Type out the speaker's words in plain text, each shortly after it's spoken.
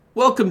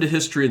Welcome to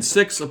History in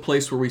 6, a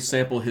place where we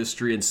sample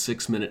history in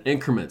 6-minute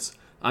increments.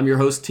 I'm your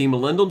host, T.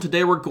 Melendl, and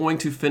today we're going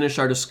to finish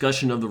our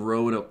discussion of the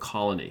Roanoke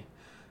colony.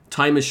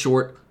 Time is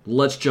short,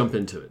 let's jump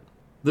into it.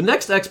 The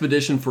next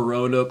expedition for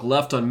Roanoke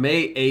left on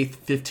May 8,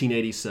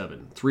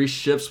 1587. 3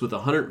 ships with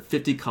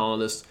 150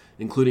 colonists,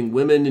 including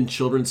women and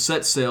children,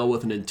 set sail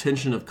with an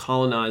intention of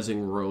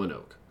colonizing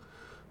Roanoke.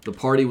 The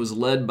party was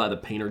led by the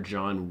painter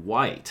John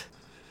White.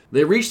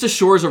 They reached the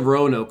shores of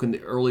Roanoke in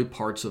the early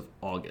parts of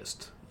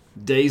August.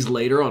 Days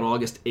later, on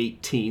August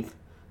 18th,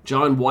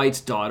 John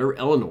White's daughter,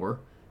 Eleanor,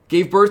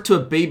 gave birth to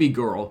a baby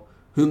girl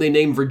whom they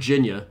named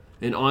Virginia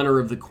in honor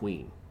of the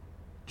Queen.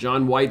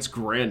 John White's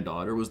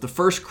granddaughter was the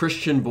first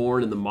Christian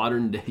born in the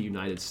modern-day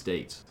United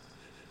States.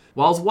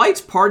 While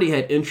White's party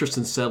had interest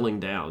in settling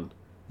down,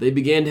 they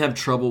began to have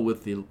trouble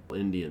with the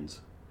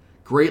Indians.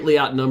 Greatly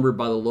outnumbered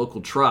by the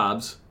local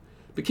tribes,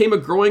 it became a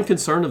growing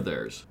concern of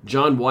theirs.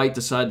 John White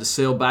decided to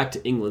sail back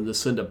to England to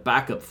send a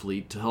backup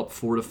fleet to help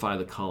fortify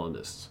the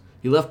colonists.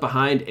 He left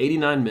behind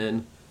 89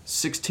 men,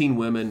 16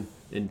 women,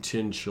 and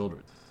 10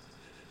 children.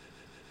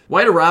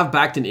 White arrived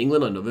back in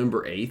England on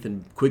November 8th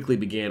and quickly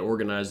began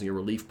organizing a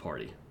relief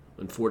party.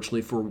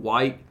 Unfortunately for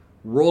White,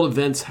 world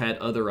events had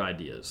other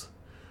ideas.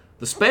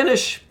 The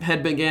Spanish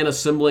had begun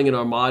assembling an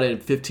armada in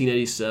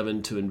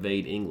 1587 to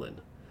invade England.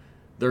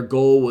 Their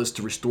goal was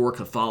to restore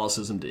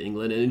Catholicism to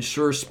England and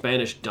ensure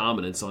Spanish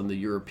dominance on the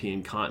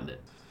European continent.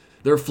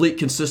 Their fleet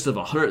consisted of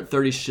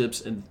 130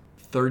 ships and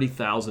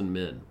 30,000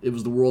 men. It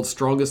was the world's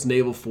strongest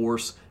naval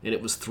force, and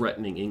it was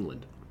threatening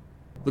England.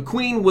 The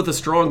Queen, with a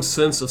strong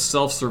sense of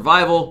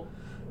self-survival,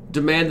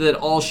 demanded that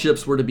all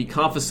ships were to be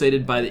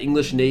confiscated by the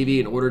English Navy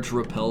in order to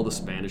repel the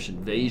Spanish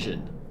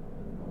invasion.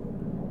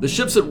 The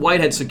ships that White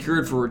had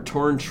secured for a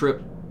return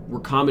trip were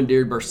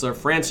commandeered by Sir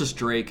Francis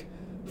Drake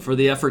for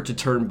the effort to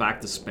turn back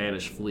the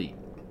Spanish fleet.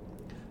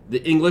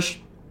 The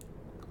English,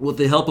 with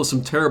the help of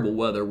some terrible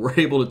weather, were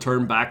able to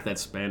turn back that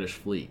Spanish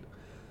fleet.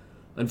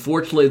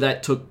 Unfortunately,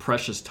 that took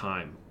precious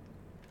time.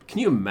 Can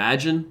you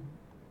imagine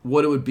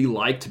what it would be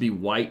like to be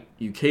White?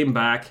 You came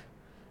back,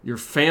 your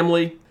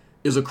family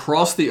is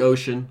across the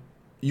ocean,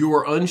 you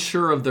are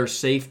unsure of their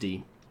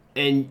safety,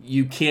 and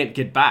you can't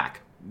get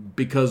back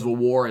because a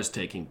war is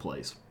taking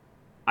place.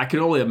 I can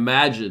only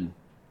imagine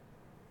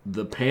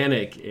the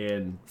panic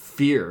and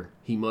fear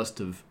he must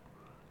have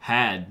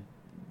had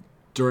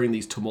during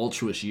these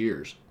tumultuous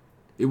years.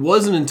 It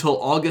wasn't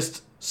until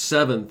August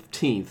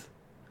 17th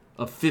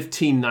of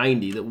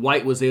 1590 that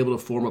White was able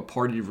to form a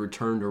party to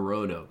return to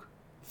Roanoke,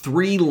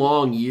 3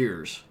 long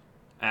years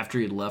after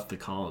he had left the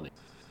colony.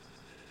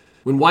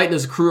 When White and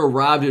his crew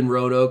arrived in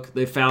Roanoke,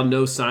 they found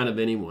no sign of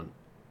anyone.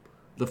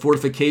 The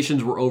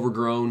fortifications were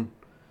overgrown,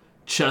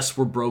 chests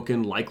were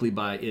broken, likely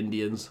by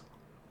Indians.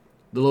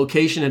 The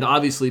location had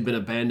obviously been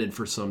abandoned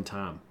for some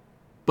time.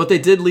 But they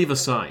did leave a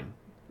sign.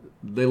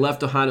 They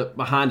left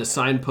behind a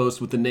signpost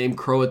with the name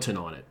Croatan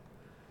on it.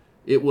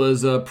 It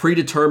was a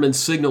predetermined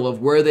signal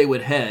of where they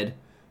would head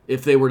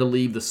if they were to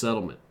leave the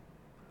settlement.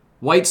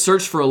 White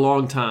searched for a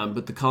long time,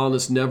 but the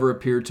colonists never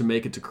appeared to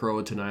make it to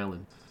Croatan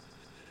Island.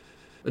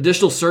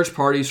 Additional search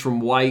parties from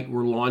White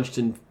were launched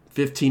in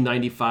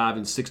 1595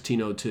 and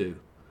 1602,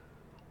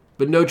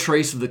 but no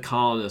trace of the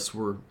colonists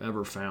were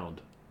ever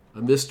found,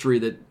 a mystery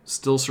that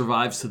still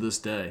survives to this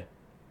day.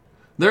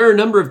 There are a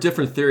number of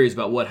different theories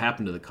about what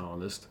happened to the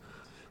colonists,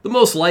 the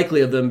most likely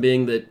of them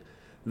being that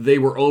they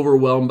were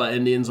overwhelmed by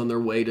Indians on their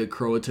way to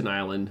Croatan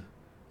Island.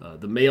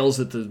 The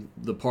males at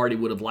the party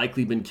would have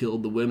likely been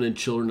killed, the women and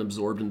children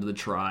absorbed into the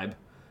tribe.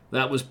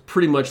 That was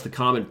pretty much the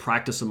common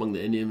practice among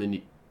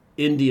the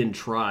Indian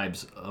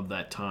tribes of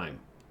that time.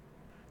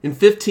 In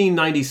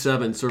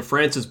 1597, Sir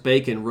Francis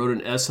Bacon wrote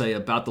an essay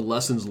about the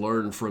lessons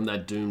learned from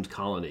that doomed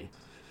colony.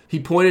 He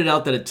pointed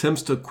out that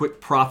attempts to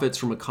quick profits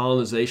from a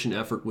colonization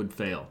effort would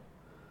fail.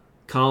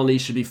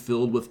 Colonies should be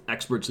filled with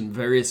experts in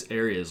various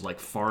areas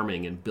like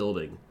farming and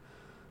building.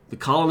 The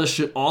colonists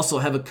should also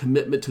have a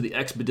commitment to the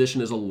expedition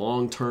as a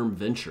long-term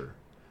venture.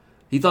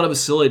 He thought it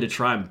was silly to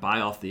try and buy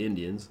off the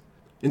Indians.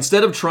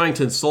 Instead of trying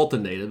to insult the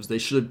natives, they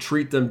should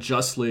treat them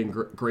justly and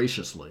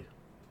graciously.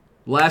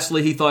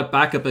 Lastly, he thought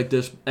backup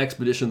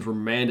expeditions were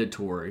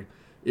mandatory.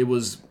 It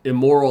was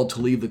immoral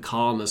to leave the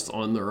colonists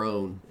on their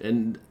own.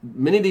 And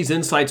many of these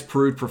insights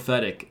proved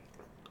prophetic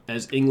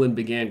as England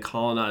began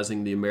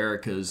colonizing the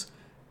Americas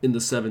in the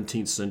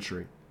 17th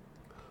century.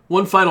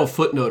 One final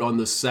footnote on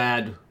this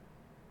sad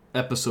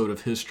episode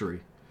of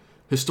history.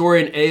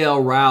 Historian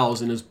A.L.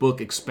 Rowse, in his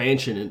book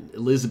Expansion in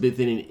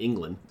Elizabethan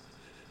England,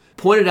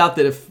 pointed out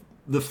that if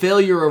the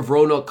failure of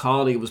Roanoke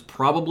colony was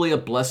probably a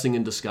blessing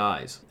in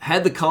disguise.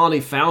 Had the colony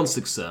found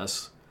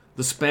success,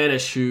 the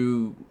Spanish,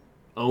 who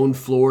owned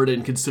Florida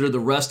and considered the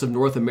rest of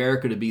North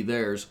America to be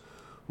theirs,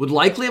 would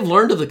likely have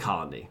learned of the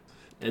colony,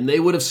 and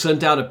they would have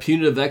sent out a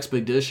punitive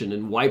expedition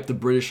and wiped the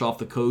British off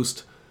the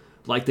coast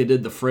like they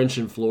did the French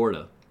in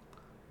Florida.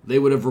 They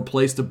would have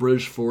replaced the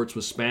British forts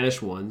with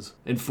Spanish ones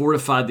and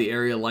fortified the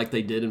area like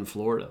they did in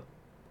Florida.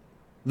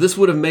 This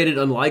would have made it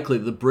unlikely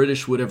the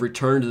British would have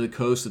returned to the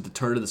coast at the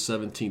turn of the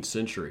 17th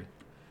century.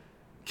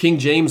 King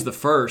James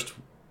I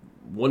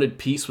wanted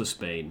peace with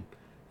Spain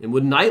and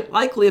would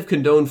likely have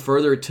condoned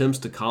further attempts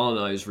to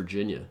colonize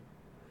Virginia.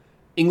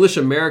 English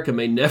America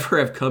may never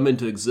have come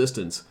into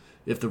existence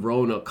if the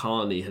Roanoke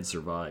colony had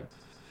survived.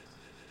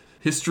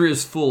 History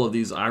is full of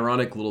these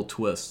ironic little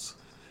twists.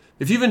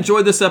 If you've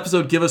enjoyed this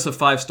episode, give us a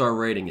 5-star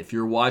rating. If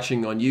you're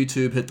watching on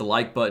YouTube, hit the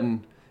like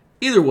button.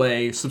 Either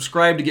way,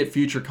 subscribe to get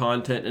future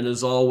content, and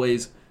as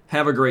always,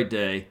 have a great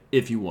day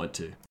if you want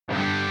to.